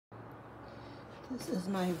This is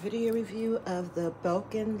my video review of the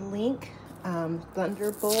Belkin Link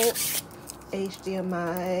Thunderbolt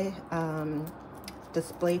HDMI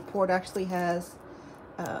DisplayPort. Actually has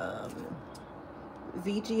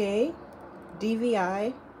VGA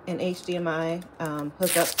DVI and HDMI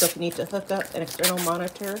hookup. So if you need to hook up an external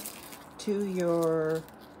monitor to your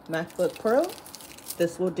MacBook Pro,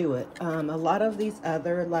 this will do it. A lot of these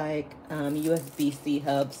other like USB-C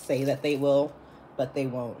hubs say that they will, but they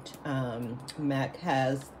won't. Mac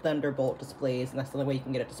has Thunderbolt displays, and that's the only way you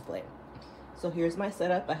can get a display. So here's my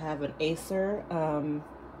setup. I have an Acer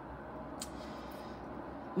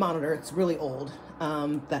monitor. It's really old,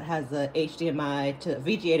 that has a HDMI to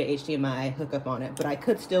VGA to HDMI hookup on it, but I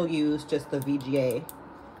could still use just the VGA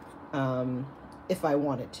if I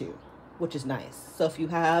wanted to, which is nice. So if you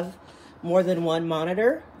have more than one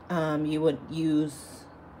monitor, you would use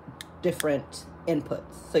different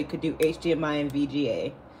inputs. So you could do HDMI and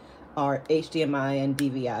VGA, or HDMI and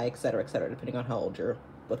DVI, etc., depending on how old your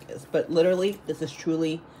book is. But literally, this is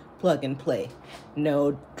truly plug and play.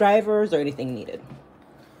 No drivers or anything needed.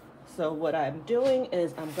 So what I'm doing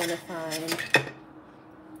is I'm going to find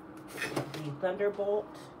the Thunderbolt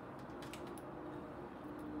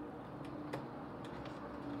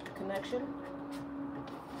connection,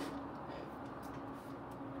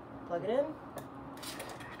 plug it in.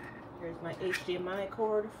 Here's my HDMI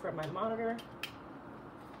cord for my monitor.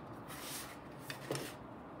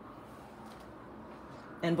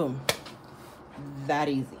 And boom, that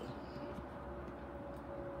easy.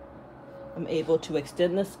 I'm able to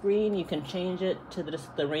extend the screen. You can change it to the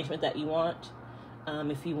arrangement that you want.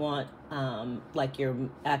 If you want like your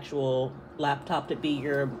actual laptop to be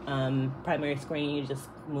your primary screen, you just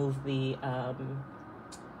move the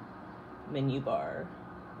menu bar.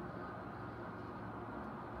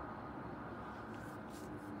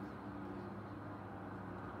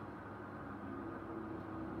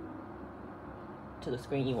 To the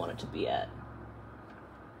screen you want it to be at,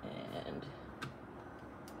 and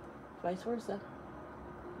vice versa.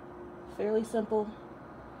 Fairly simple.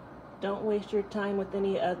 Don't waste your time with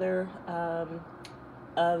any other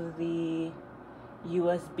of the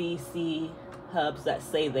USB-C hubs that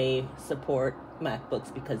say they support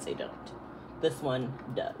MacBooks, because they don't. This one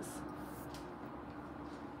does.